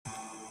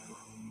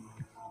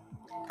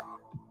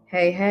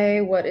Hey,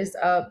 hey, what is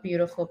up,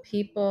 beautiful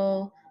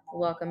people?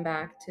 Welcome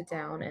back to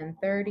Down and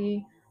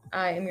 30.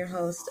 I am your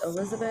host,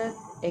 Elizabeth,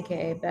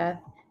 aka Beth,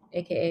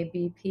 aka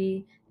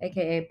BP,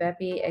 aka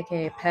Beppy,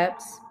 aka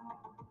Peps.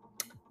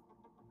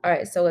 All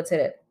right, so let's hit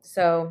it.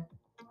 So,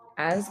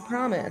 as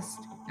promised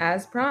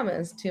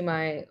to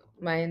my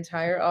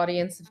entire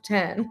audience of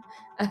 10,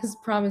 as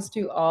promised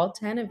to all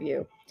 10 of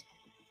you,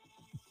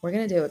 we're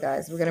gonna do it,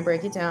 guys. We're gonna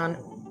break it down.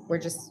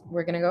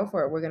 We're gonna go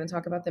for it. We're gonna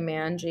talk about the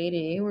man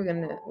JD. We're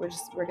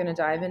gonna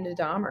dive into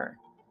Dahmer.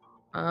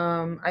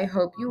 I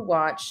hope you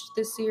watched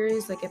this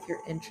series. Like, if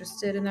you're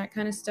interested in that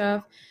kind of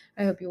stuff,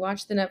 I hope you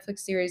watched the Netflix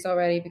series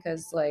already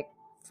because, like,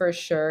 for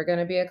sure,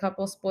 gonna be a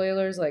couple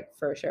spoilers. Like,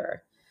 for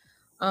sure.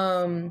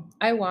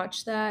 I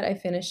watched that. I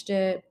finished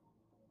it.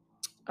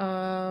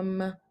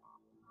 Um,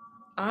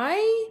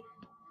 I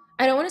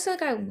I don't want to say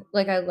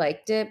I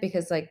liked it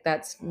because like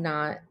that's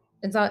not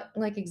it's not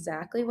like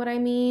exactly what I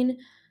mean.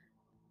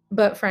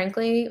 But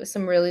frankly,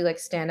 some really like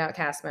standout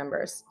cast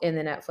members in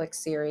the Netflix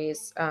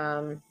series.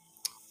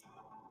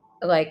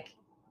 Like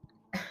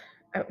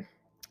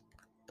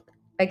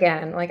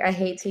again, like I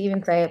hate to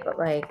even say it, but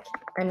like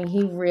I mean,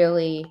 he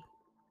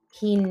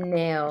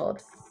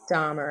nailed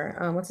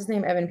Dahmer. What's his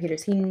name? Evan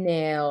Peters. He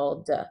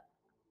nailed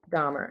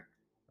Dahmer.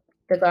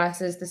 The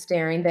glasses, the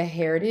staring, the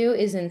hairdo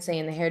is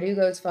insane. The hairdo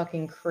goes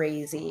fucking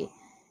crazy,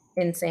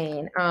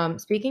 insane.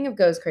 Speaking of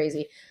goes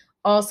crazy,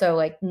 also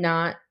like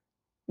not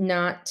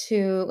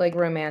to like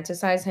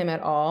romanticize him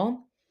at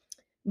all,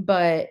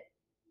 but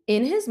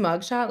in his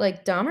mugshot,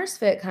 like Dahmer's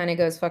fit kind of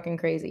goes fucking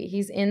crazy.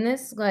 He's in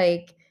this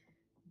like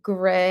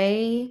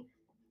gray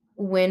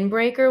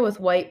windbreaker with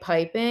white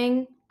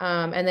piping.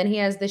 And then he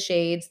has the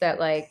shades that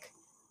like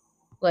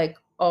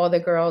all the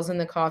girls in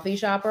the coffee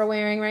shop are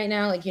wearing right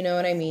now. Like you know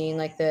what I mean?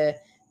 Like the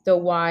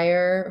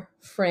wire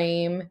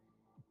frame,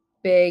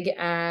 big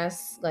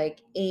ass,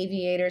 like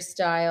aviator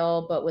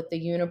style, but with the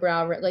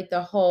unibrow, like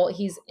the whole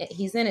he's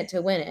in it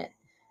to win it.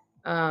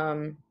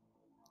 Um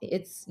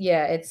it's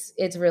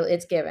really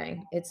it's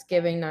giving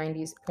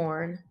 90s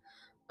porn.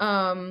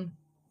 Um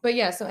but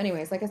yeah, so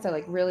anyways, like I said,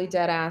 like really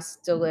dead ass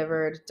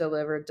delivered.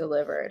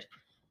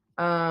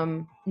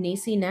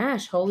 Niecy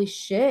Nash, holy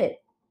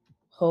shit.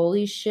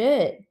 Holy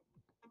shit.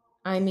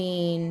 I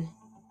mean,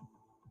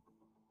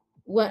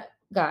 what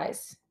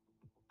guys?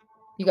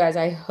 You guys,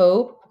 I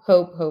hope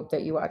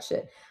that you watched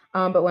it.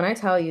 But when I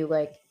tell you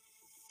like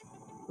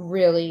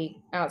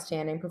really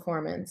outstanding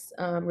performance,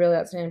 really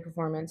outstanding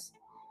performance.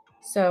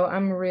 So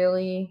I'm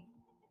really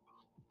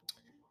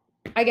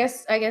I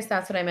guess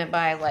that's what I meant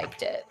by I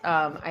liked it.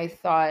 I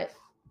thought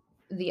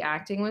the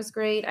acting was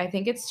great. I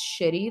think it's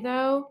shitty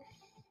though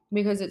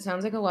because it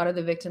sounds like a lot of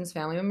the victims'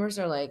 family members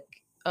are like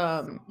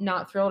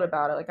not thrilled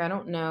about it. Like I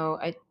don't know.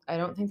 I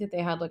don't think that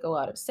they had like a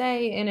lot of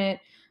say in it.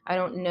 I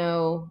don't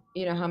know,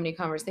 how many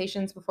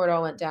conversations before it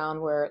all went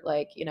down were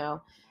like,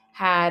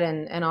 had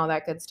and all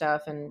that good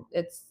stuff and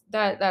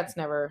that's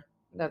never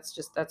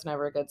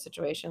a good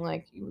situation.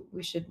 Like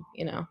we should,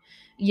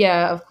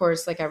 yeah, of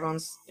course, like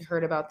everyone's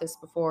heard about this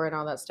before and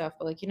all that stuff,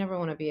 but like you never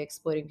want to be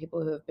exploiting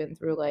people who have been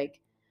through like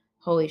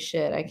holy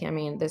shit. I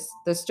mean,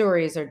 the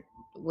stories are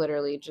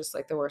literally just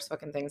like the worst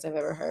fucking things I've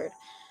ever heard.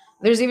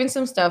 There's even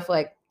some stuff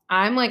like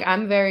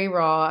I'm very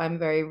raw, I'm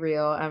very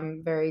real,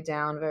 I'm very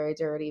down, very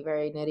dirty,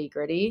 very nitty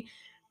gritty.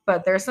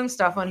 But there's some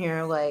stuff on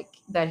here like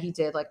that he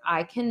did. Like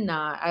I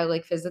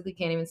like physically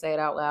can't even say it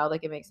out loud.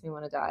 Like it makes me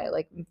want to die. It,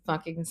 like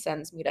fucking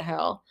sends me to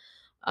hell.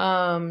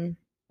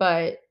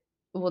 But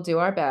we'll do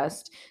our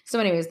best. So,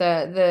 anyways,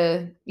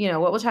 the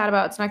what we'll chat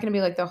about. It's not going to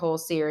be like the whole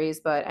series,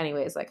 but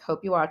anyways, like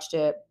hope you watched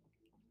it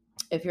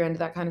if you're into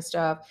that kind of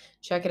stuff,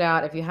 check it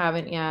out. If you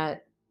haven't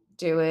yet,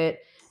 do it.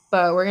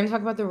 But we're going to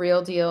talk about the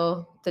real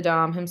deal, the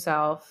Dom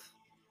himself.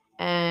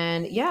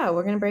 And yeah,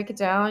 we're going to break it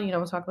down.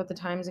 We'll talk about the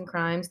times and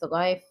crimes, the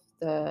life,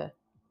 the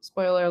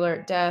spoiler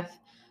alert, death.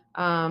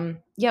 Yeah,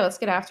 let's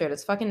get after it.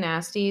 It's fucking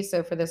nasty.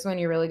 So for this one,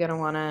 you're really going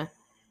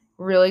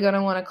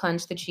to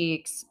clench the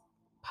cheeks,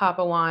 pop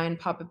a wine,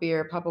 pop a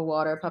beer, pop a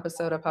water, pop a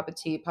soda, pop a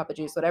tea, pop a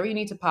juice, whatever you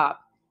need to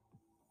pop.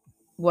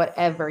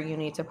 Whatever you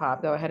need to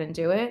pop, go ahead and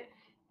do it.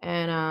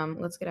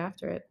 And let's get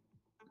after it.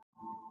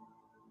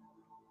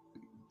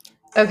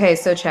 Okay,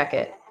 so check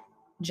it.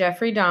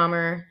 Jeffrey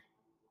Dahmer,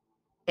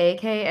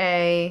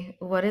 aka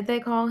what did they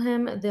call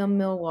him? The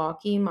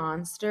Milwaukee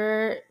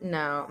Monster?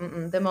 No,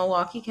 the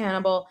Milwaukee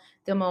Cannibal,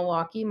 the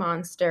Milwaukee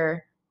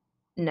Monster.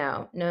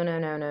 No, no, no,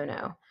 no, no,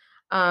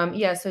 no.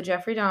 Yeah, so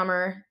Jeffrey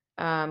Dahmer,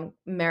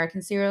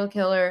 American serial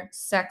killer,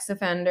 sex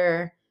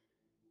offender.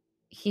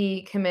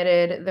 He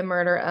committed the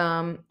murder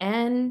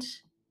and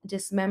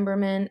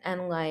dismemberment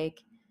and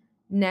like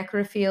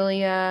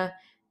necrophilia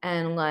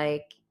and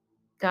like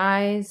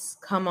guys,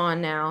 come on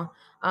now,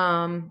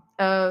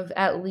 of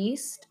at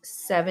least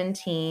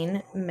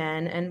 17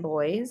 men and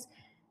boys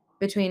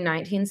between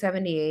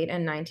 1978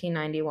 and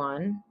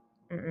 1991.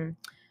 Mm-mm.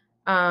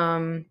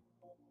 um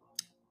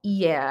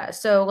yeah,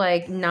 so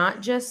like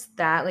not just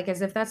that, like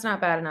as if that's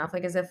not bad enough,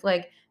 like as if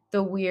like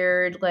the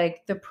weird,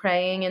 like the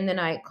praying in the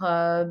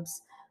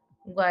nightclubs,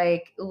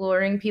 like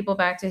luring people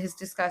back to his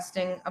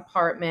disgusting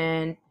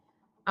apartment.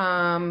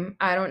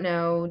 I don't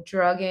know,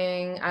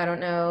 drugging, I don't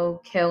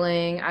know,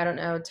 killing, I don't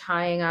know,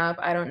 tying up,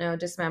 I don't know,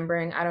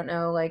 dismembering, I don't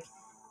know, like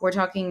we're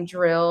talking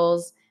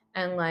drills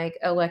and like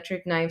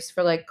electric knives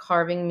for like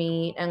carving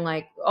meat and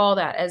like all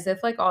that, as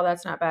if like all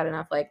that's not bad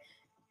enough. Like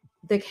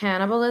the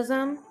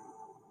cannibalism,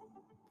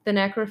 the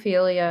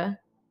necrophilia,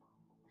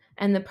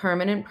 and the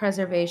permanent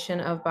preservation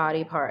of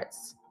body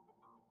parts.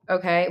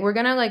 Okay, we're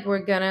gonna like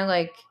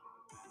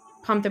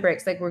pump the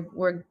brakes. Like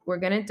we're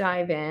gonna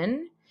dive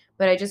in,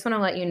 but I just want to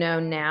let you know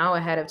now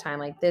ahead of time.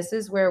 Like this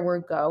is where we're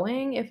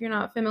going. If you're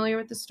not familiar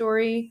with the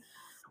story,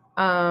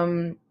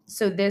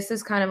 so this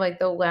is kind of like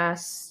the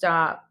last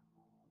stop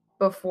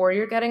before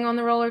you're getting on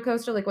the roller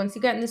coaster. Like once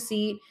you get in the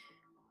seat,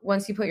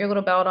 once you put your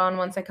little belt on,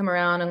 once I come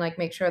around and like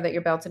make sure that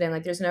you're belted in,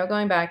 like there's no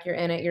going back. You're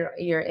in it.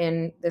 You're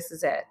in. This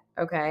is it.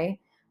 Okay.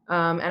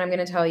 And I'm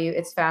gonna tell you,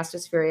 it's fast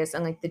as furious,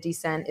 and like the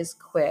descent is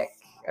quick.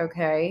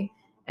 Okay,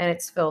 and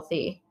it's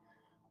filthy.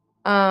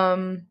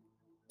 Um,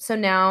 so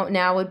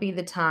now would be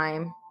the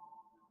time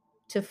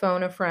to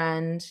phone a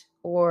friend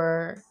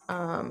or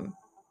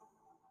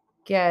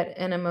get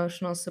an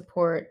emotional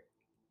support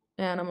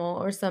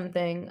animal or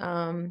something.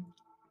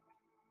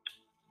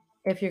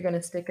 If you're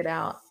gonna stick it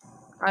out,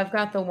 I've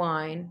got the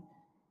wine.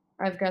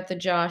 I've got the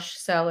Josh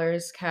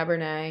Cellars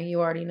Cabernet.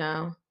 You already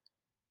know.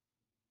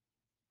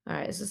 All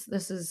right,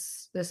 this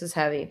is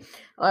heavy.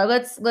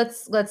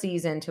 Let's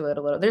ease into it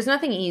a little. There's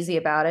nothing easy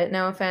about it.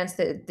 No offense,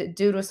 the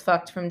dude was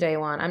fucked from day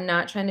one. I'm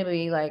not trying to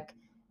be like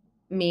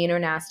mean or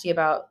nasty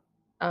about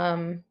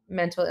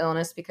mental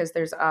illness, because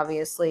there's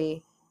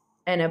obviously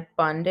an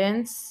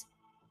abundance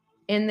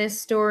in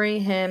this story.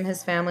 Him,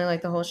 his family,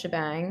 like the whole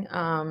shebang.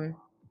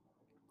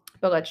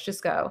 But let's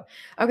just go.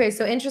 Okay,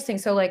 so interesting.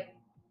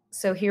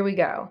 So here we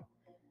go.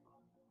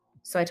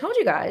 So I told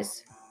you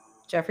guys,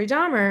 Jeffrey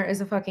Dahmer is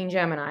a fucking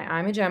Gemini.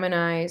 I'm a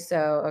Gemini,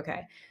 so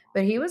okay.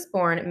 But he was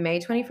born May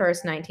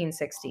 21st,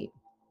 1960.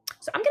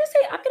 So I'm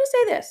gonna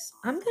say this.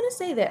 I'm gonna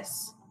say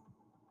this.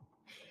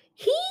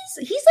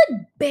 He's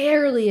like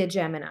barely a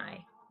Gemini.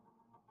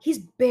 He's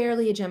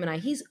barely a Gemini.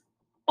 He's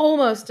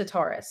almost a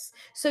Taurus.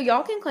 So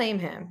y'all can claim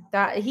him.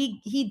 That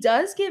he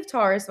does give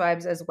Taurus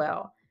vibes as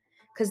well.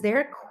 Cuz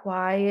they're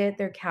quiet,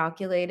 they're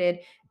calculated,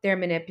 they're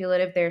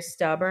manipulative, they're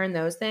stubborn,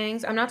 those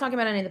things. I'm not talking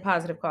about any of the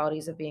positive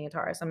qualities of being a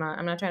Taurus. I'm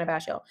not trying to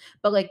bash y'all.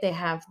 But like they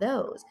have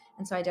those.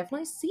 And so I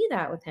definitely see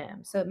that with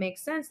him. So it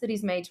makes sense that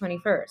he's May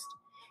 21st.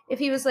 If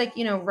he was like,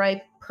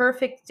 right,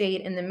 perfect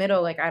date in the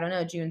middle, like I don't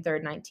know, June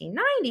 3rd,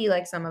 1990,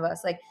 like some of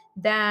us, like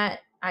that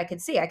I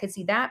could see. I could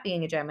see that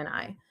being a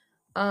Gemini.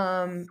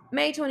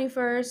 May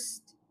 21st,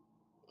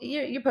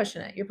 you're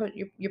pushing it. You're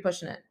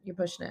pushing it. You're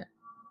pushing it.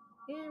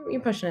 Yeah,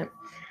 you're pushing it.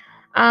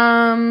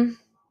 Um,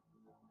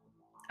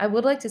 I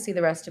would like to see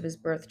the rest of his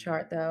birth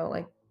chart though.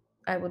 Like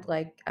I would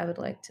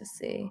like to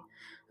see.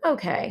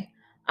 Okay.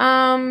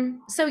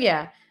 So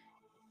yeah,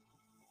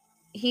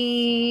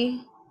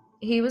 he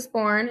he was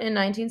born in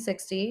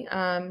 1960.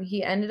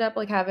 He ended up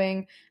like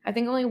having, I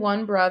think, only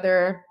one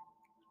brother.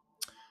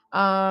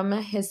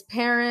 His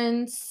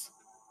parents,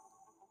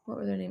 what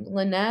were their names?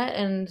 Lynette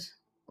and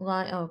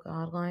oh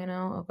god,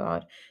 Lionel. Oh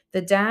god.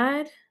 The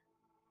dad,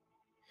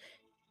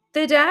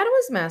 the dad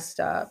was messed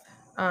up.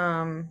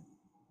 Um,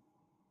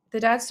 the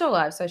dad's still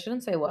alive, so I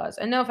shouldn't say was.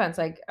 And no offense,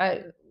 like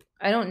I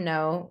don't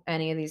know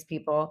any of these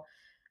people.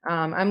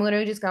 I'm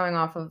literally just going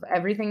off of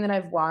everything that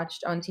I've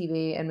watched on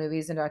TV and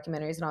movies and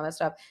documentaries and all that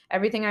stuff.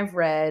 Everything I've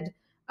read.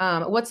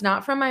 What's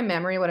not from my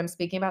memory, what I'm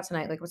speaking about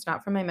tonight, like what's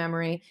not from my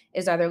memory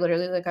is either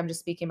literally like I'm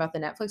just speaking about the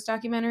Netflix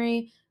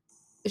documentary,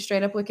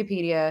 straight up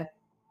Wikipedia,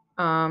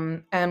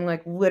 and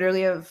like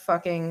literally a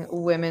fucking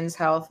women's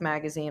health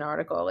magazine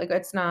article. Like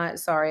it's not,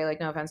 sorry, like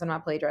no offense, I'm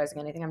not plagiarizing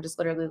anything. I'm just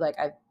literally like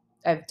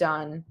I've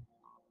done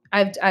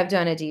I've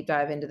done a deep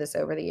dive into this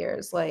over the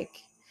years. Like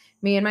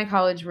me and my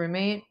college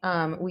roommate,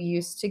 we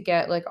used to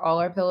get like all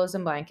our pillows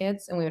and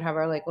blankets, and we would have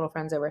our like little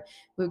friends over.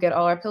 We would get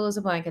all our pillows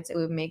and blankets. It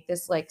would make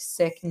this like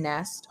sick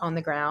nest on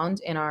the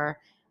ground in our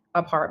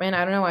apartment.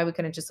 I don't know why we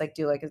couldn't just like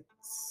do like a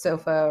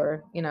sofa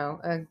or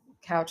a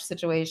couch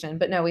situation,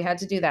 but no, we had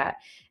to do that.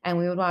 And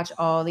we would watch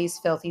all these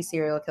filthy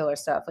serial killer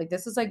stuff. Like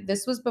this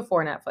was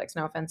before Netflix.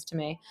 No offense to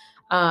me,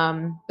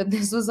 but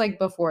this was like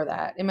before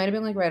that. It might have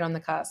been like right on the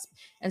cusp.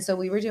 And so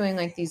we were doing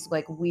like these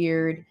like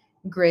weird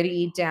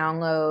gritty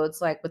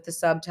downloads like with the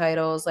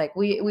subtitles. Like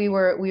we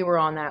were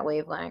on that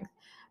wavelength.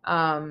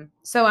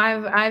 So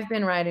I've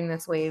been riding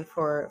this wave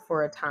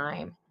for a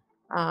time.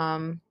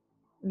 Um,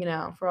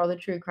 for all the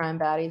true crime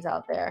baddies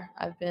out there,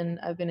 I've been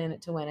in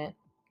it to win it.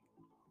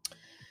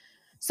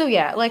 So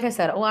yeah, like I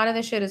said, a lot of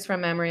the shit is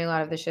from memory. A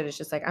lot of the shit is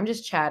just like I'm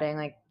just chatting.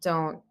 Like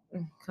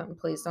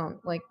please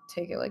don't like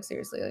take it like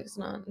seriously. Like it's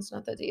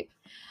not that deep.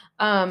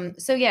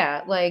 So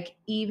yeah, like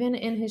even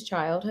in his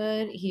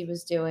childhood, he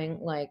was doing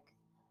like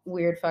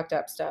weird fucked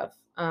up stuff.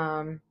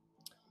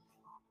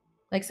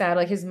 Like sad,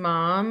 like his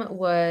mom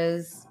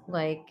was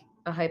like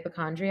a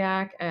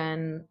hypochondriac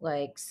and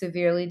like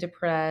severely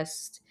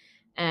depressed.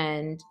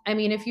 And I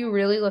mean, if you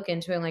really look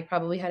into it, like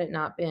probably had it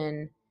not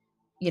been,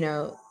 you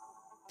know,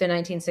 the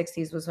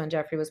 1960s was when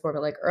Jeffrey was born,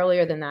 but like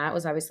earlier than that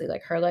was obviously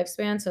like her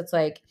lifespan. So it's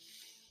like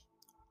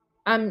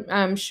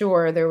I'm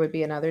sure there would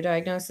be another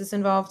diagnosis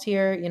involved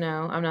here.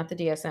 I'm not the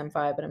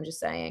DSM-5, but I'm just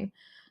saying.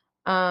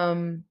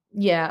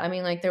 Yeah, I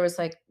mean, like there was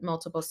like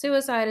multiple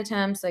suicide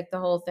attempts, like the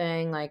whole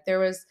thing. Like there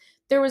was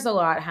a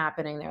lot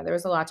happening there. There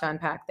was a lot to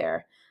unpack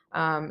there.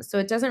 So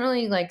it doesn't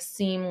really like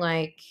seem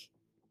like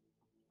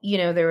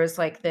there was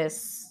like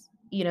this,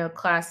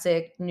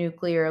 classic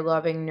nuclear,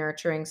 loving,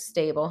 nurturing,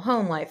 stable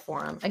home life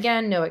for him.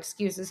 Again, no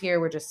excuses here.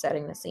 We're just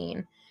setting the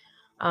scene.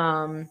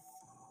 Um,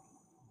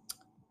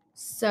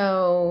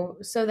 so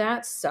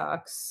that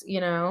sucks,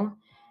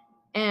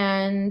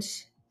 and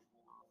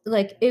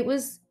like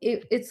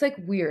it's like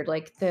weird.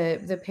 Like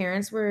the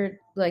parents were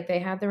like they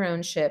had their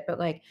own shit, but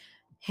like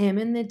him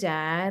and the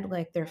dad,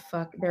 like they're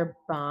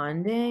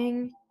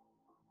bonding.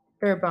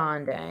 They're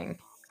bonding.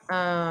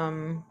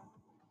 Um,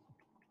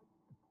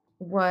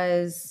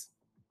 was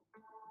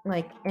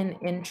like an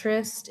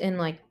interest in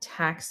like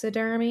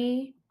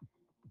taxidermy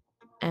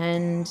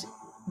and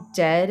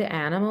dead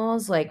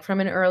animals. Like from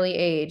an early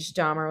age,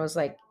 Dahmer was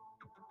like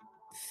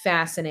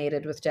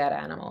fascinated with dead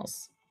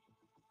animals.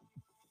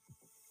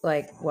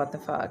 Like, what the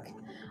fuck?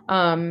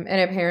 And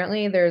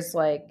apparently there's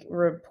like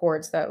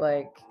reports that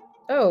like,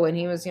 oh, when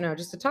he was,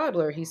 just a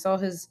toddler, he saw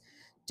his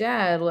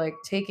dad like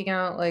taking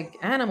out like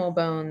animal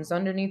bones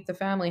underneath the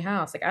family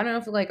house. Like, I don't know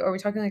if like, are we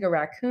talking like a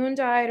raccoon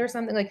died or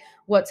something? Like,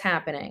 what's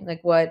happening?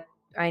 Like, what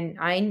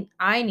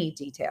I need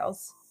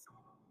details.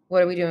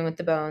 What are we doing with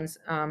the bones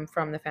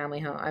from the family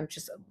home? I'm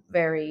just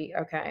very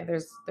okay.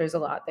 There's a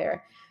lot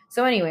there.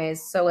 So,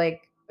 anyways, so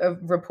like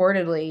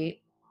reportedly,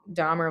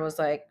 Dahmer was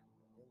like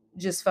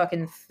just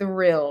fucking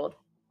thrilled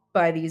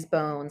by these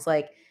bones,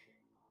 like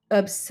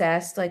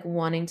obsessed, like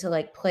wanting to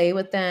like play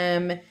with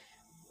them,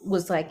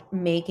 was like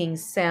making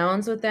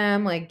sounds with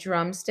them, like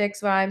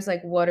drumsticks vibes.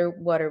 Like what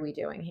are we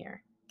doing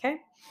here? Okay.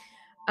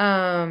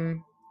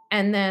 Um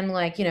and then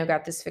like,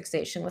 got this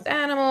fixation with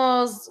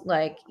animals,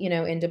 like,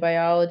 into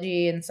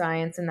biology and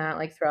science and that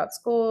like throughout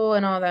school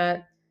and all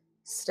that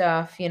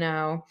stuff.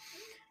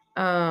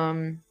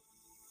 Um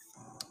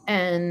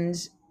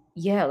and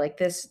yeah, like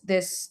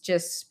this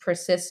just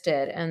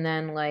persisted, and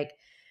then like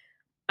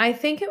I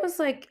think it was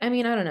like, I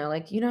mean, I don't know,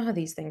 like, how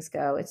these things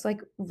go. It's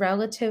like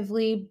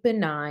relatively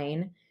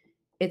benign.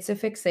 It's a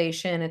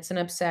fixation, it's an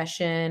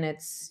obsession,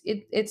 it's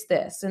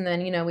this. And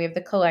then, we have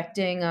the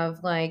collecting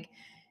of like,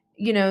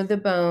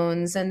 the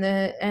bones and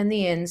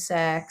the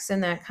insects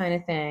and that kind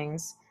of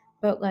things.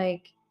 But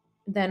like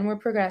then we're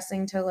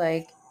progressing to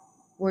like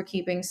we're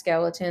keeping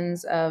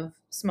skeletons of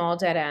small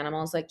dead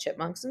animals like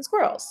chipmunks and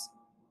squirrels.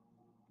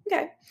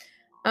 Okay.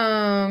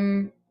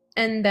 Um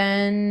and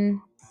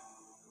then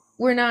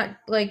we're not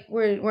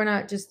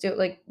just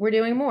like we're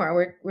doing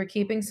more. We're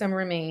keeping some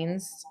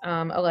remains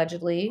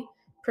allegedly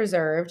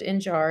preserved in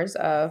jars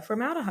of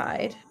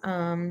formaldehyde.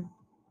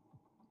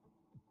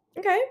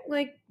 Okay,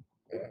 like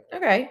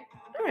okay.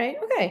 All right,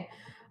 okay.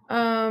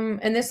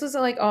 And this was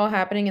like all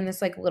happening in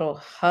this like little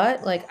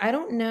hut. Like I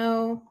don't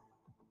know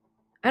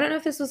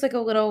if this was like a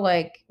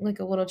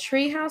little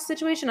tree house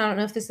situation. I don't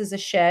know if this is a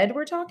shed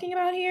we're talking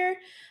about here.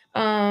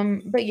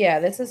 But yeah,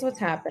 this is what's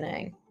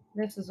happening.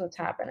 This is what's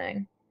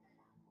happening.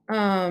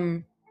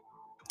 Um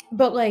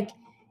But, like,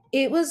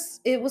 it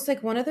was,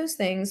 like, one of those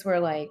things where,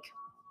 like,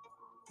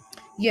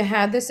 you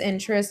had this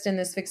interest and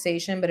this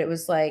fixation, but it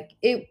was, like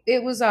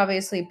it was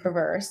obviously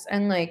perverse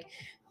and, like,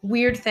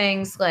 weird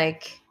things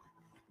like,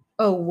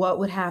 "Oh, what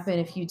would happen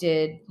if you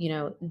did,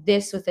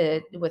 this with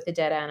a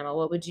dead animal?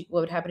 What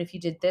would happen if you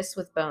did this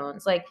with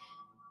bones?" Like,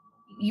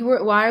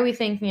 why are we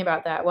thinking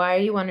about that? Why are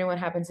you wondering what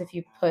happens if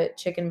you put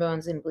chicken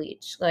bones in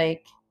bleach?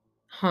 Like,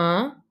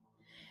 huh?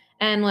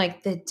 And,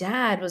 like, the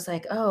dad was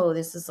like, "Oh,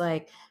 this is,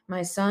 like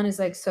my son is,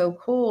 like, so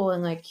cool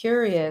and, like,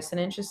 curious and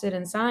interested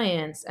in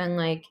science," and,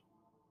 like,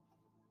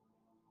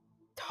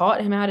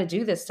 taught him how to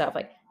do this stuff,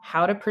 like,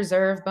 how to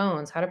preserve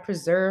bones, how to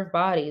preserve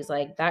bodies,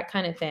 like, that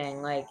kinda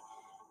thing, like,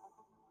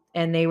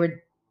 and they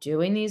were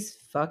doing these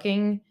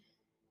fucking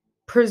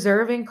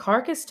preserving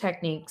carcass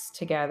techniques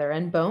together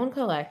and bone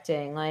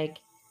collecting, like,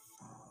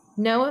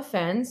 no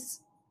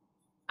offense,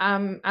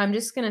 I'm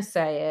just gonna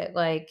say it,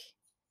 like,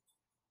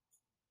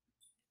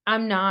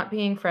 I'm not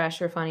being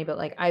fresh or funny, but,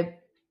 like,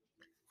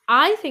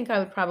 I think I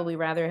would probably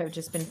rather have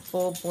just been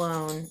full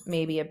blown,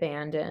 maybe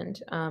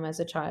abandoned, as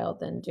a child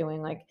than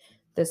doing, like,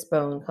 this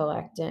bone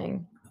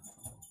collecting.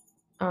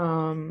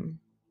 Um,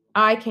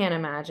 I can't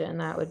imagine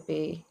that would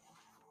be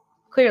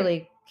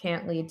clearly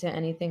can't lead to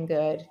anything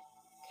good.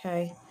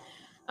 Okay.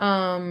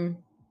 Um,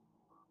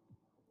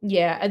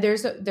 yeah,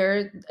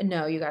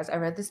 no, you guys, I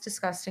read this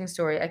disgusting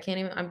story. I can't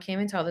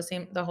even tell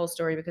the whole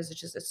story because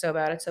it's so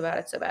bad, it's so bad,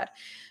 it's so bad.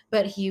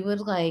 But he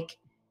would like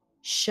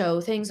show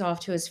things off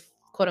to his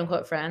quote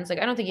unquote friends. Like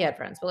I don't think he had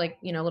friends, but like,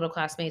 little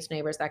classmates,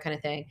 neighbors, that kind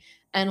of thing.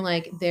 And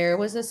like there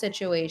was a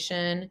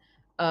situation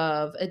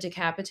of a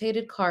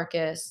decapitated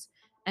carcass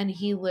and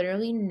he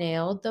literally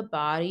nailed the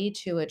body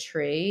to a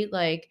tree.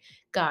 Like,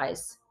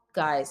 guys,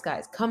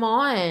 come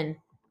on.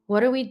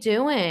 what are we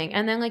doing?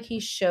 And then like he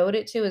showed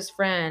it to his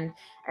friend,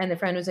 and the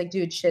friend was like,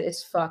 dude, shit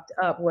is fucked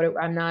up.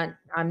 I'm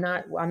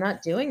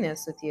not doing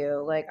this with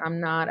you. Like, I'm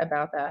not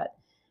about that.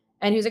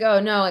 And he was like, oh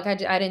no, like I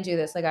didn't do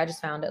this. Like, I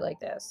just found it like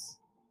this.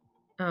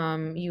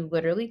 You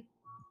literally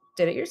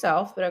did it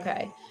yourself, but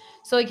okay.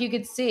 So like you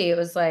could see it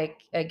was like,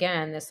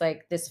 again,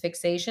 this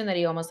fixation that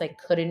he almost like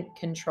couldn't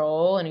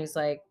control. And he was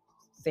like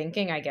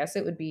thinking, I guess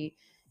it would be,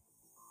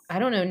 I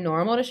don't know,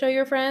 normal to show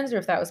your friends, or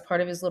if that was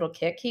part of his little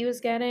kick he was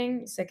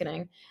getting.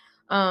 Sickening.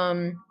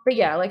 But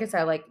yeah, like I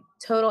said, like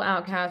total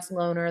outcast,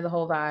 loner, the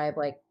whole vibe.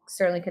 Like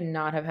certainly could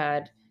not have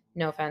had,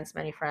 no offense,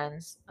 many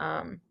friends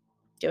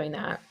doing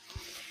that.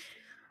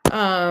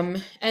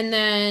 And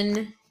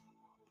then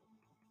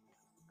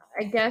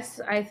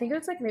I think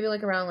it's like maybe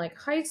like around like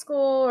high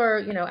school or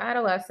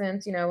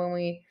adolescence,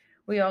 when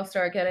we all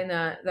start getting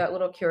that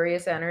little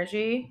curious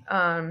energy.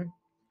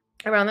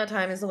 Around that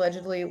time is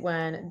allegedly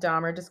when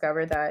Dahmer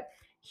discovered that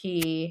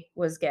he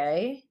was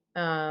gay.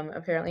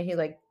 Apparently he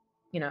like,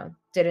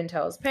 didn't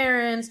tell his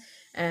parents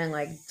and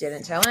like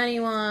didn't tell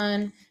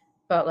anyone,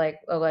 but like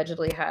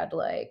allegedly had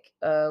like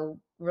a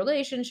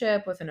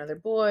relationship with another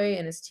boy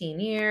in his teen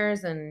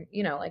years, and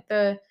like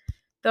the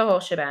whole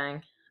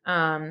shebang.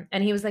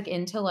 And he was like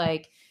into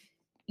like,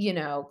 you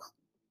know,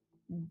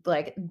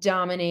 like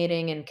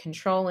dominating and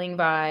controlling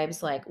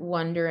vibes, like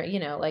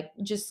wondering, like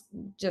just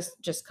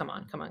come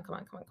on, come on, come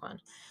on, come on, come on.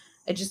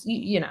 It just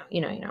you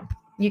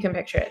can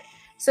picture it.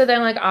 So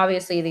then like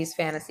obviously these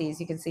fantasies,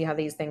 you can see how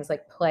these things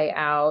like play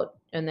out,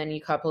 and then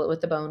you couple it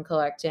with the bone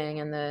collecting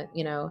and the,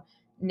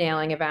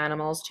 nailing of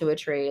animals to a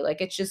tree. Like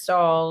it's just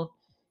all,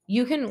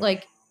 you can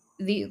like,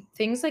 the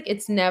things like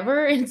it's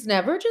never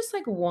just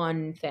like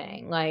one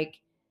thing. Like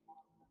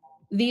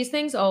these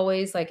things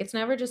always, like it's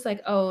never just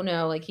like, oh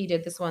no, like he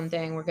did this one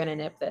thing, we're gonna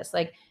nip this.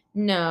 Like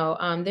no,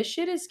 this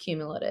shit is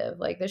cumulative.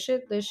 Like this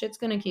shit's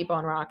gonna keep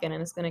on rocking,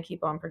 and it's gonna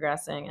keep on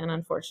progressing, and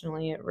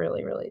unfortunately it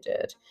really really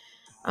did.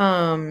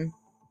 um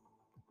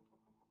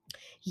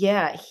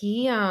yeah,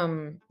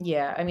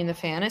 yeah, I mean the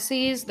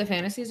fantasies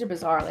are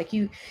bizarre. Like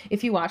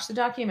if you watch the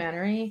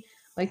documentary,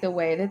 like the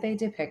way that they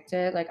depict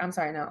it, like I'm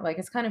sorry, no, like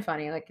it's kind of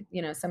funny. Like,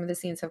 some of the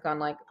scenes have gone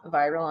like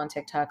viral on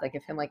TikTok, like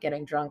of him like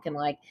getting drunk and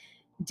like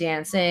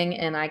dancing,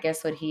 and I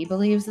guess what he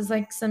believes is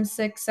like some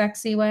sick,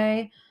 sexy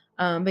way.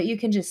 But you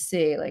can just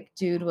see like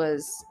dude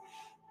was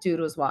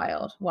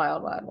wild,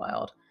 wild, wild,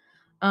 wild.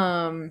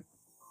 Um,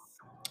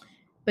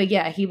 but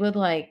yeah, he would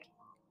like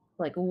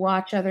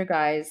watch other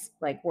guys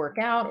like work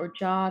out or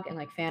jog and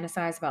like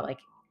fantasize about like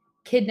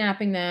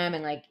kidnapping them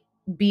and like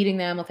beating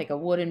them with like a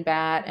wooden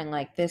bat, and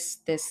like this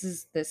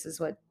is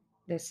what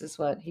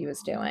he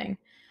was doing.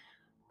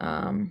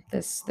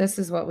 This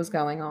is what was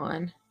going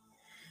on.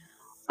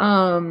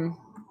 Um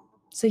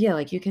so yeah,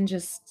 like you can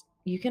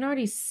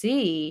already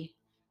see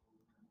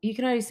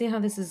how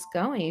this is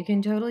going. You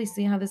can totally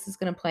see how this is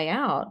going to play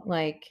out.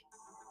 Like,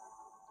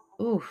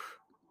 oof.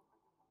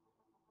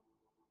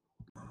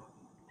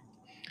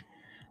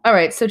 All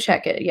right, so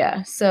check it.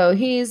 Yeah. So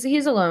he's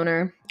a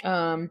loner.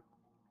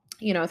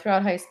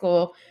 Throughout high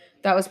school,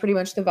 that was pretty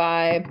much the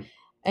vibe.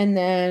 And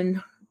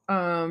then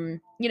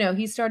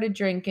he started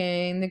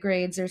drinking, the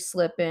grades are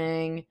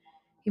slipping.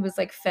 He was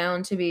like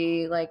found to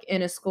be like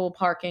in a school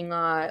parking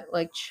lot,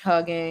 like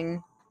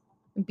chugging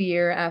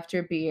beer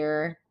after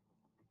beer.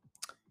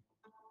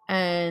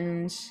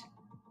 And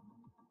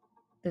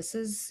this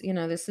is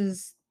where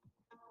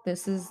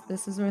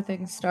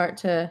things start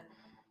to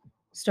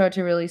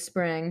really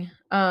spring.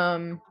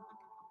 So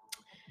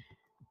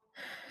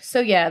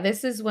yeah,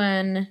 this is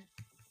when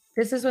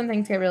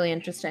things get really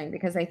interesting,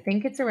 because I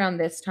think it's around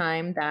this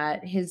time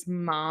that his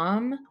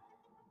mom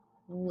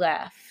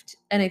left,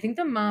 and I think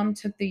the mom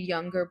took the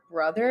younger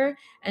brother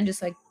and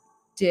just like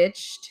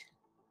ditched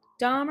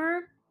Dahmer.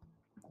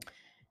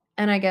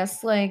 And I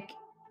guess like,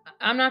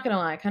 I'm not gonna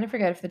lie, I kind of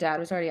forget if the dad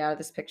was already out of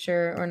this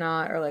picture or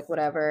not, or like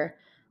whatever.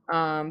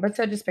 But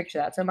so just picture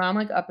that. So mom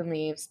like up and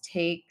leaves,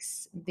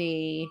 takes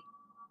the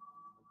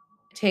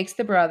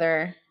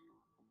brother,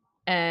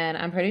 and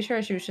I'm pretty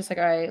sure she was just like,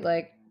 all right,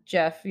 like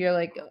Jeff, you're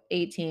like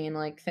 18,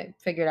 like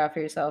figure it out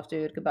for yourself,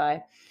 dude.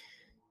 Goodbye.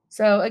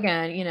 So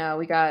again,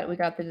 we got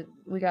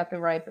the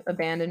ripe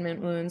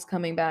abandonment wounds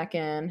coming back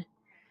in,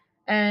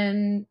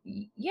 and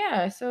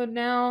yeah. So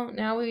now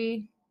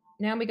we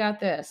got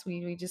this.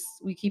 We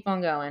keep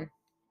on going.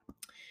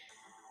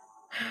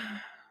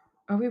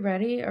 Are we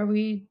ready? Are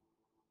we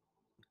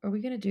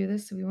gonna do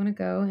this? Do we want to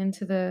go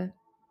into the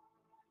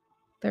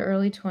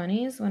early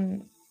 20s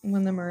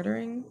when the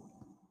murdering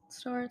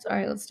starts? All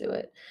right, let's do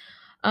it.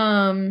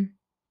 Um.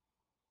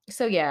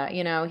 So yeah,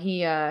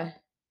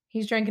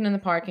 he's drinking in the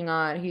parking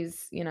lot.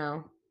 He's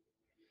doing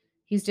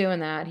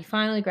that. He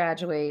finally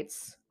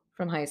graduates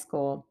from high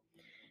school.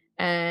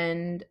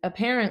 And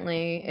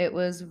apparently, it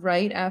was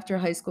right after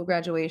high school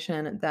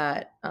graduation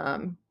that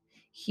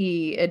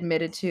he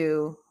admitted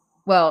to,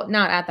 well,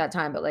 not at that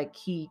time, but like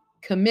he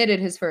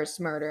committed his first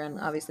murder and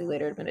obviously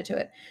later admitted to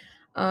it.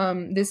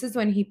 This is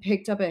when he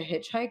picked up a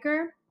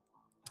hitchhiker,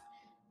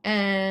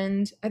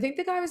 and I think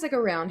the guy was like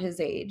around his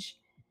age.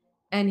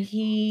 and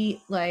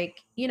he,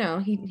 like,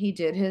 he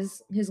did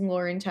his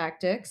luring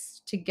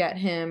tactics to get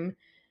him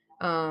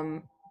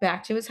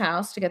back to his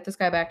house, to get this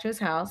guy back to his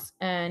house.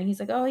 And he's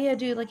like, "Oh yeah,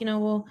 dude, like,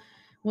 we'll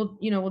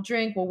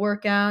drink, we'll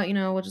work out,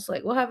 we'll just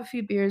like we'll have a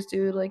few beers,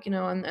 dude, like, and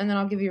then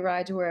I'll give you a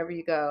ride to wherever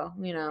you go."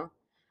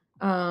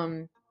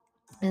 Um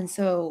and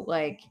so,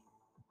 like,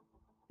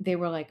 they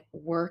were like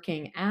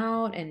working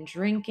out and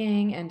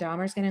drinking, and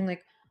Dahmer's getting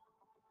like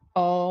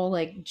all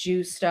like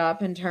juiced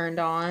up and turned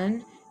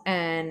on,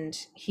 and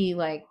he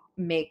like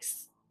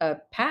makes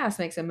a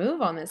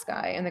move on this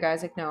guy, and the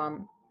guy's like, "No,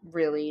 I'm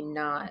really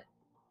not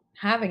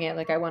having it.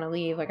 Like, I want to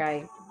leave. Like,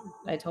 I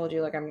told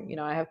you, like,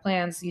 I have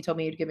plans. You told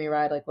me you'd give me a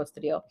ride. Like, what's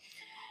the deal?"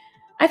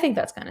 I think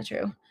that's kind of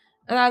true.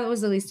 That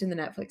was at least in the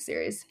Netflix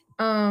series.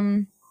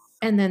 And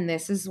then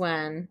this is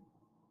when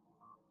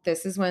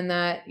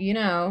that,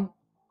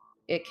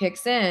 it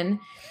kicks in,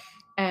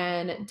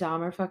 and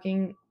Dahmer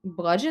fucking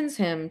bludgeons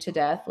him to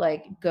death,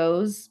 like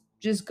goes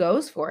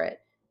for it.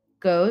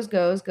 Goes.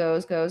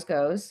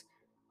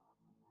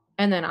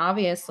 And then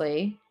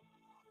obviously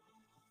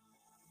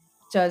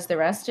does the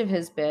rest of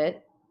his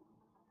bit,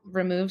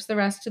 removes the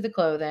rest of the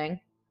clothing.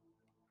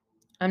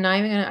 I'm not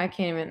even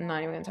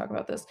gonna talk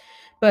about this.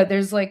 But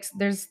there's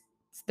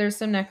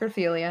some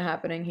necrophilia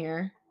happening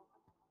here.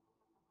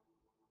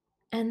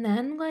 And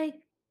then, like,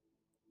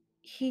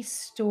 he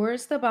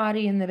stores the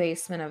body in the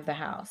basement of the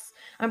house.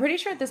 I'm pretty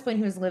sure at this point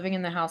he was living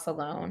in the house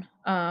alone.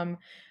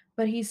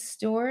 But he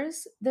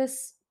stores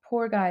this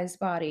poor guy's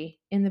body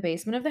in the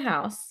basement of the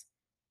house,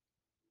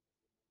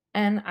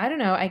 and I don't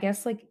know, I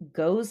guess, like,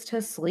 goes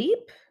to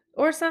sleep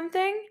or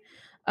something.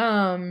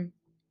 Um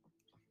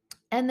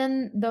and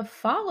then the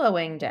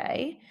following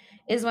day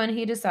is when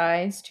he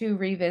decides to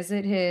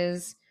revisit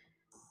his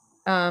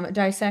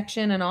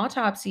dissection and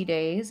autopsy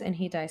days, and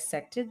he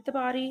dissected the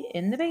body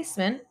in the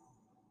basement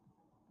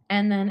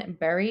and then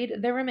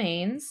buried the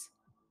remains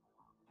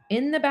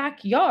in the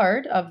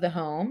backyard of the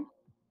home.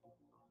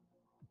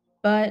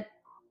 But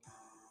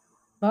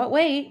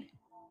wait,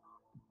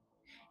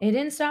 it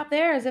didn't stop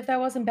there, as if that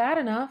wasn't bad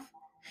enough.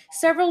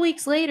 Several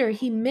weeks later,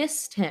 he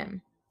missed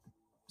him.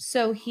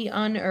 So he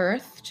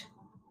unearthed,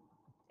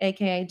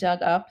 aka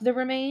dug up, the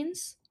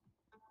remains.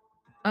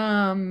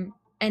 And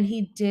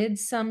he did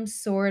some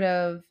sort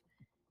of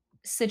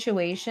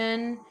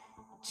situation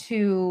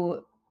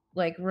to,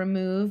 like,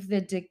 remove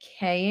the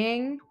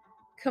decaying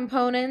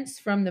components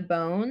from the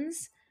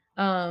bones,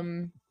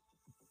 in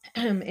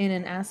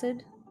an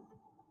acid.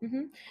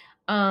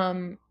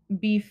 hmm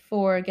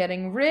Before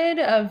getting rid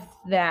of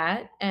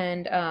that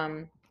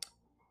and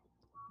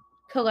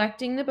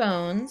collecting the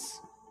bones,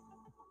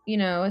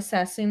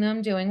 assessing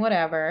them, doing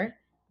whatever,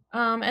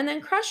 and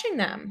then crushing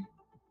them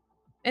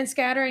and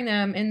scattering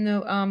them in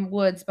the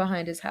woods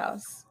behind his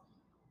house.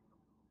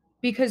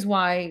 Because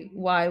why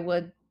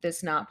would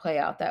this not play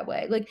out that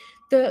way? Like,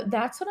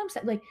 that's what I'm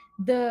saying. Like,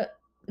 the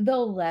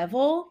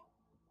level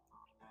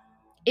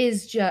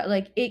is just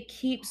like, it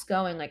keeps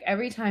going. Like,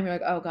 every time you're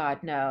like, "Oh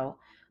god, no.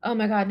 Oh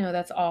my god, no,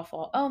 that's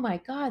awful. Oh my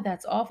god,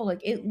 that's awful."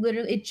 Like,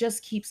 it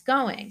just keeps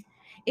going.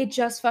 It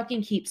just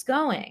fucking keeps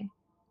going.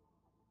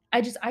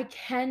 I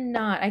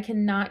cannot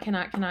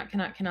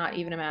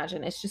even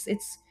imagine.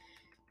 It's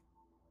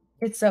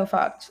so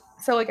fucked.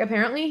 So, like,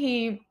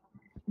 apparently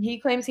he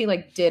claims he,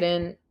 like,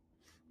 didn't.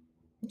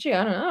 Gee,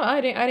 I don't know.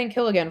 I didn't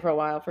kill again for a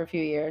while, for a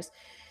few years.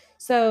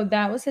 So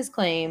that was his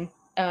claim.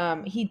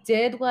 He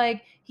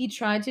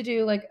tried to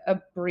do like a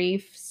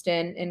brief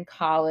stint in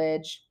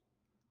college.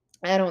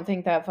 I don't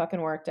think that fucking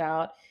worked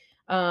out.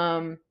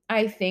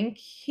 I think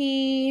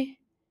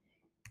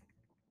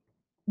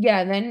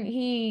yeah, then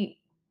he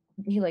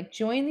like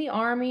joined the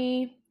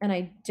army, and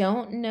I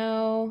don't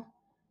know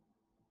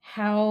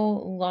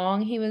how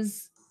long he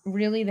was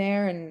really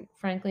there, and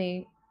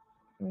frankly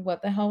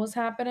what the hell was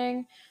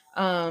happening.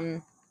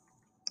 Um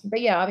but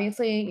yeah,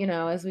 obviously,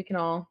 as we can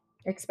all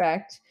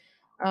expect,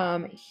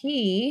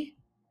 he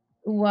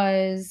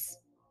was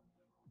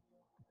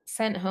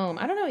sent home.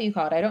 I don't know what you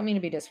call it. I don't mean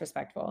to be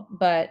disrespectful,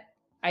 but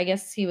I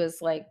guess he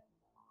was like,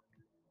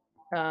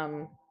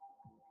 um,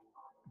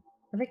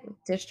 I think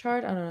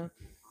discharged. I don't know.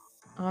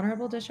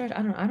 Honorable discharge.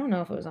 I don't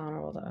know if it was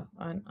honorable though.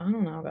 I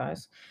don't know,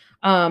 guys.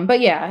 But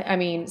yeah, I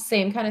mean,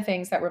 same kind of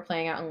things that were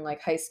playing out in like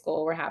high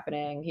school were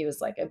happening. He was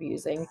like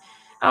abusing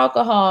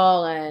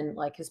alcohol, and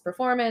like his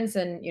performance,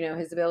 and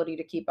his ability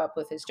to keep up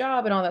with his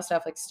job and all that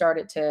stuff like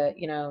started to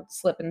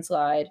slip and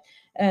slide.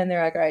 And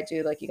they're like, "All right,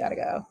 dude, like, you gotta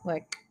go.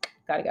 Like,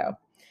 gotta go."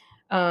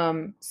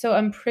 So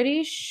I'm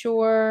pretty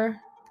sure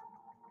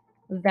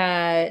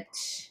that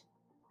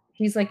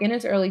he's like in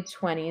his early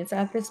 20s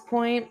at this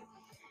point,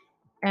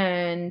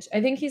 and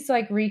I think he's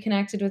like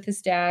reconnected with his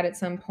dad at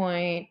some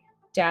point.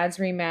 Dad's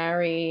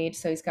remarried,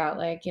 so he's got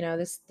like,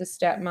 the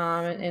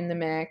stepmom in the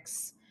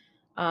mix.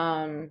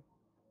 Um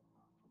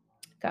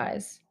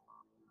Guys,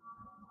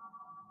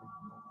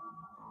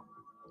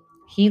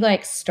 he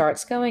like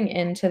starts going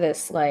into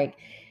this, like,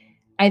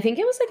 I think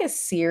it was like a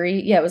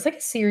series. Yeah, it was like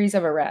a series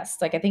of arrests.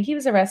 Like, I think he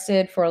was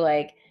arrested for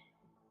like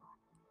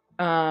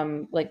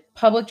like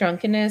public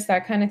drunkenness,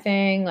 that kind of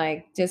thing,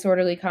 like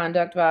disorderly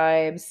conduct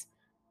vibes.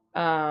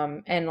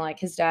 And like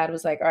his dad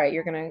was like, all right,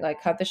 you're gonna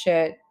like cut the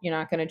shit, you're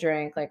not gonna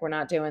drink, like we're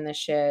not doing this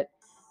shit.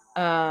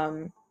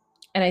 um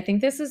and I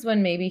think this is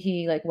when maybe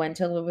he like went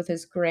to live with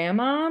his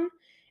grandma,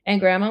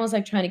 and grandma was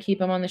like trying to keep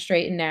him on the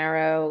straight and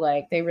narrow.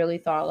 Like they really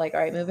thought like, all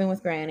right, moving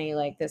with granny,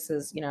 like this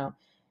is,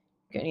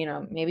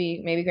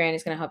 maybe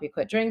granny's gonna help you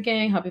quit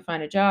drinking, help you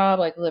find a job,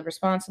 like live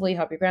responsibly,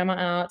 help your grandma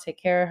out, take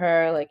care of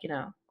her, like,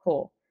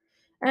 cool.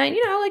 And,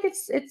 like,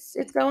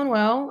 it's going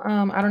well.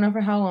 I don't know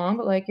for how long,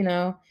 but, like, he's,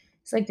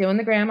 like, doing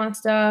the grandma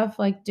stuff,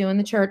 like, doing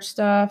the church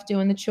stuff,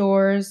 doing the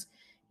chores,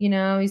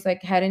 he's,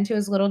 like, heading to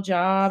his little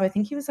job. I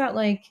think he was at,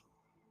 like,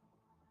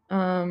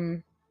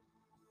 um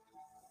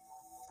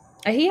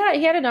he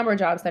had a number of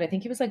jobs that I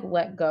think he was, like,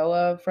 let go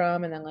of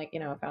from, and then, like,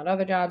 found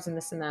other jobs and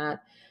this and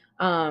that.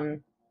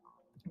 Um,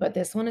 but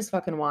this one is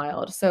fucking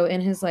wild. So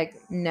in his, like,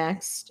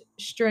 next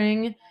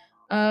string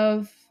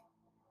of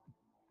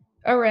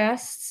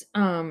arrests,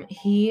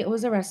 he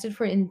was arrested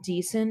for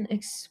indecent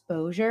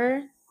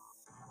exposure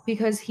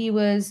because he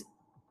was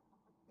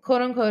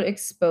quote unquote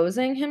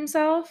exposing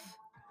himself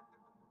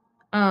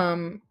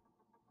um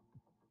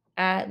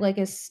at like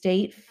a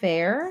state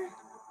fair,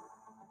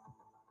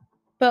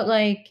 but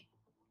like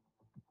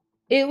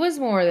it was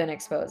more than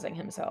exposing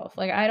himself.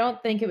 Like I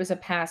don't think it was a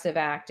passive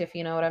act, if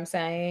you know what I'm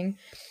saying.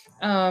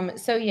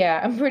 So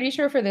yeah, I'm pretty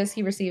sure for this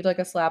he received like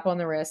a slap on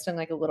the wrist and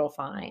like a little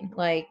fine.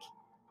 Like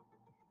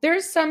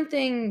there's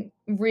something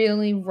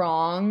really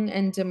wrong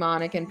and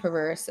demonic and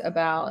perverse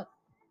about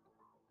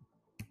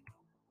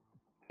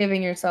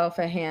giving yourself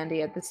a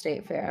handy at the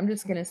state fair. I'm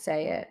just gonna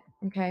say it.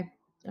 Okay.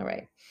 All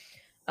right.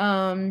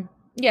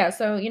 Yeah,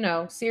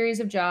 so series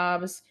of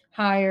jobs,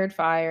 hired,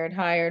 fired,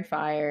 hired,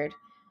 fired.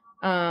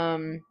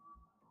 Um,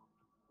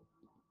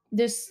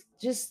 this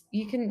just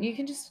you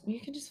can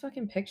just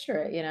fucking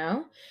picture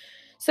it.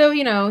 So,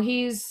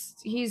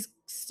 he's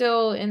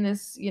still in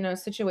this,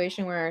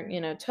 situation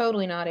where,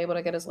 totally not able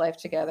to get his life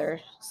together,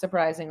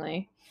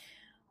 surprisingly.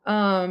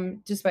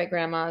 Despite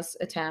grandma's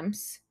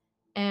attempts.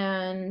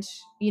 And,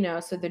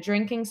 so the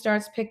drinking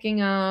starts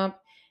picking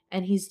up,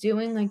 and he's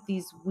doing like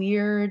these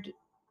weird,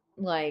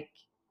 like,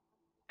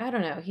 I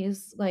don't know,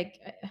 he's like,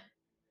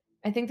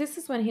 I think this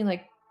is when he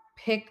like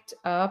picked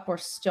up or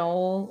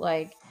stole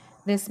like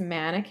this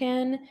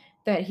mannequin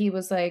that he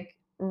was like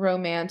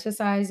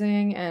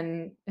romanticizing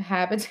and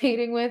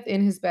habitating with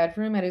in his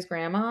bedroom at his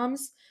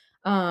grandmom's.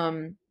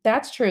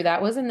 That's true.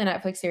 That was in the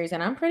Netflix series,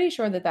 and I'm pretty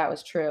sure that that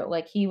was true.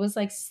 Like he was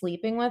like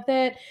sleeping with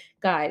it.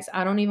 Guys,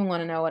 I don't even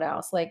want to know what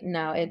else. Like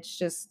no, it's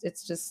just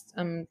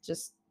I'm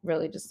just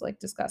really just like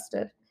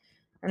disgusted.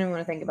 I don't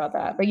want to think about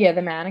that. But yeah,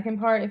 the mannequin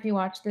part, if you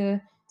watch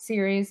the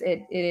series,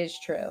 it is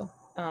true.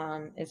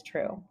 Is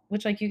true.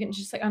 Which like you can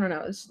just like, I don't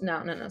know. It's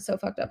no, so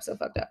fucked up, so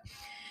fucked up.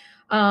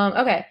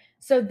 Okay.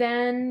 So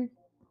then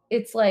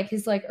it's like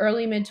his like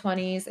early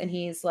mid-20s, and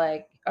he's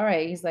like, all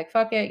right, he's like,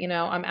 fuck it,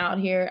 I'm out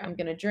here, I'm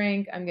gonna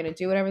drink, I'm gonna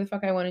do whatever the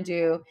fuck I want to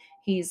do.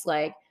 He's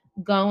like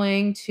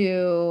going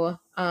to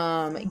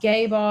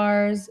gay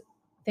bars,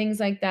 things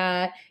like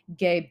that,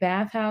 gay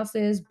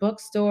bathhouses,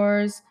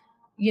 bookstores.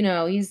 He's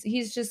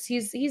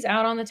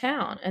out on the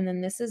town. And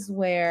then this is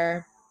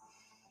where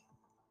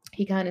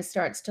he kind of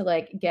starts to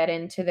like get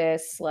into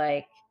this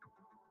like,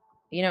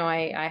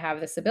 I have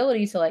this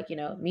ability to like,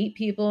 meet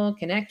people,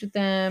 connect with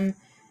them,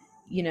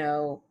 you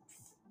know,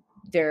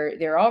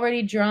 they're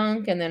already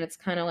drunk, and then it's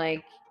kind of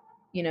like,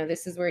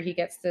 this is where he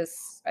gets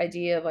this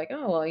idea of like,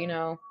 oh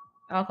well,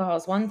 alcohol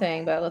is one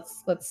thing, but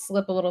let's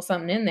slip a little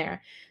something in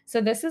there.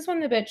 So this is when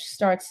the bitch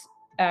starts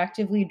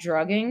actively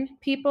drugging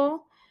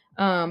people.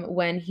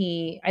 When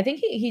I think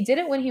he did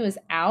it when he was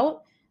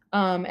out,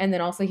 and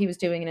then also he was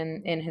doing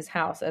it in his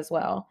house as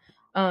well.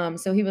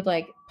 So he would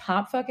like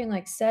pop fucking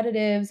like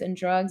sedatives and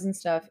drugs and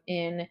stuff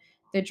in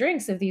the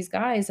drinks of these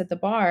guys at the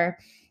bar,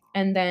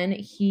 and then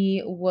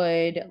he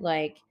would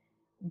like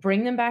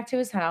bring them back to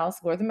his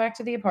house, lure them back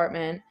to the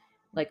apartment,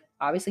 like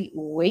obviously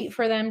wait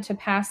for them to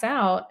pass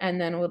out, and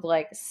then would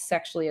like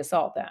sexually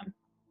assault them.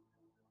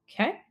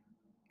 Okay.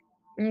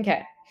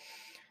 Okay.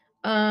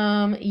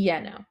 Yeah,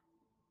 no.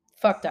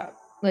 Fucked up.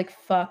 Like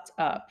fucked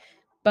up.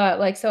 But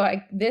like so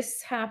I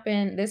this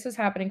was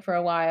happening for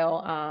a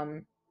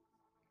while,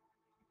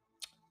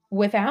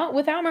 without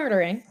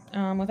murdering.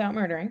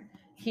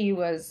 He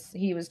was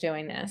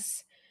doing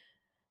this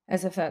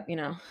as if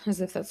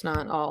that's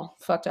not all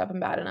fucked up and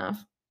bad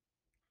enough.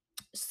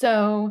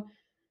 So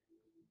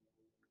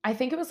I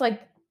think it was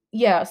like,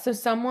 yeah, so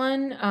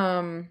someone,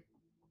 I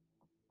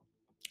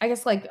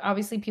guess like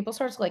obviously people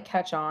started to like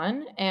catch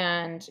on,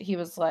 and he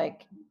was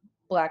like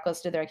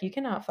blacklisted. They're like, you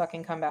cannot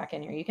fucking come back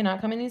in here. You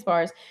cannot come in these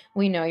bars.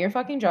 We know you're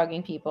fucking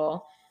drugging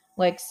people.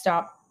 Like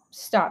stop.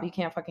 You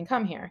can't fucking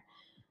come here.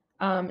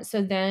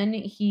 So then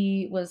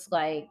he was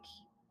like,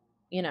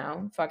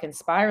 fucking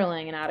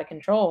spiraling and out of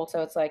control.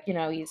 So it's like,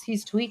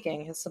 he's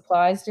tweaking. His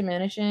supply's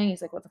diminishing.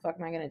 He's like, what the fuck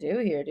am I gonna do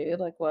here, dude?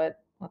 Like what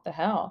the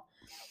hell?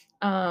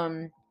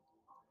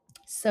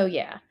 So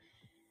yeah.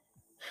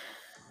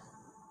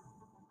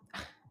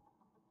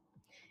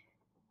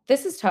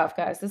 This is tough,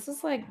 guys. This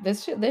is like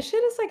this shit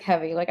is like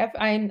heavy. Like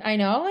I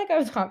know like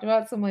I've talked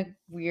about some like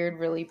weird,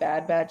 really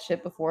bad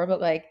shit before,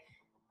 but like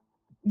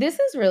this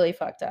is really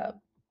fucked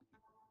up.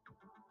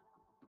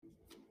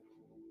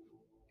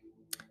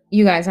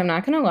 You guys, I'm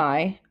not gonna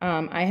lie.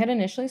 I had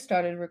initially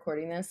started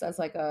recording this as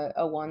like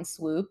a one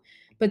swoop,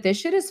 but this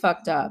shit is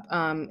fucked up.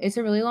 It's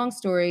a really long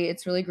story.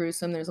 It's really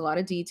gruesome. There's a lot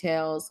of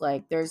details.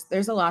 Like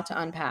there's a lot to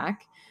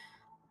unpack.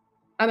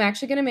 I'm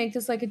actually going to make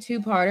this like a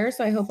two-parter,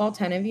 so I hope all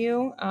 10 of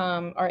you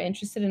are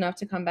interested enough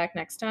to come back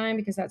next time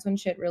because that's when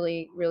shit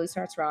really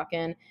starts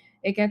rocking.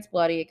 It gets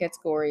bloody, it gets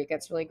gory, it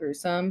gets really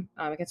gruesome,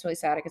 it gets really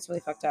sad, it gets really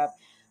fucked up.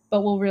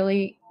 But we'll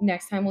really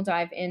next time we'll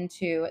dive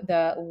into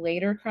the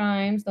later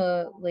crimes,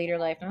 the later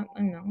life. Not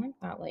I'm not like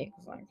that late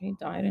because like he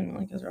died in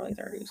like his early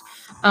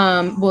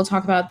 30s. We'll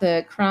talk about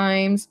the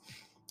crimes,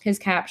 his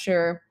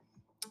capture,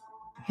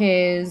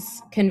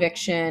 his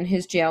conviction,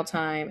 his jail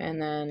time, and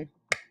then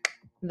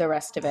the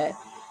rest of it.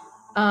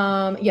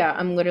 Yeah,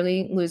 I'm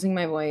literally losing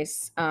my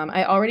voice.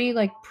 I already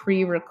like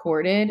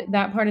pre-recorded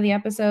that part of the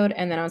episode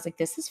and then I was like,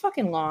 this is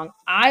fucking long.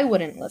 I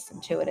wouldn't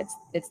listen to it.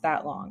 It's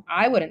that long.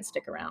 I wouldn't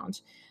stick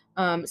around.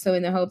 So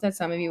in the hope that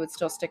some of you would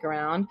still stick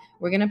around,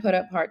 we're gonna put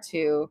up part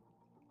 2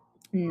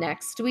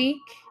 next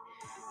week.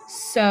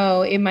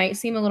 So it might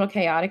seem a little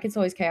chaotic. It's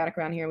always chaotic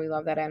around here. We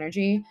love that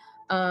energy.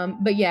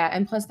 But yeah,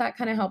 and plus that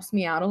kind of helps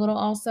me out a little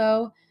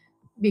also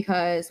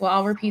because well,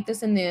 I'll repeat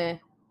this in the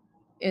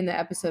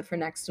episode for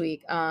next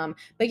week.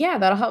 But yeah,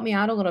 that'll help me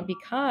out a little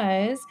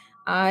because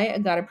I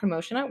got a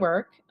promotion at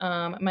work.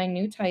 My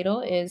new title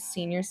is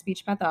senior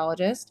speech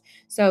pathologist,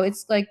 so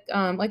it's like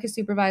a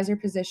supervisor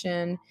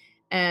position.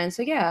 And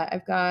so yeah,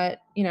 I've got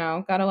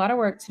got a lot of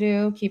work to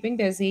do, keeping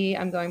busy.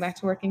 I'm going back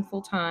to working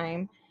full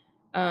time.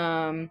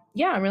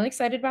 Yeah, I'm really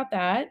excited about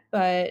that.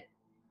 But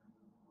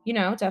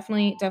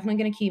definitely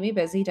gonna keep me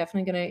busy,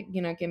 definitely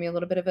gonna, give me a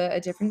little bit of a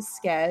different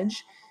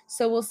sketch.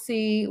 So we'll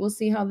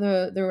see how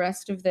the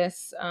rest of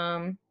this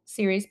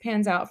series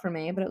pans out for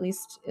me. But at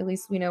least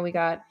we know we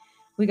got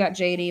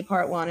JD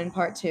part 1 and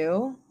part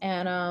 2.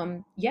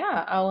 And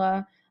yeah,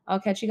 I'll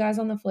catch you guys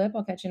on the flip.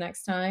 I'll catch you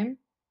next time.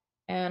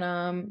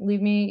 And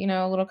leave me,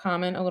 a little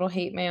comment, a little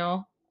hate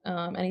mail,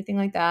 anything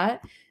like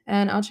that.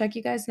 And I'll check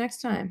you guys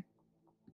next time.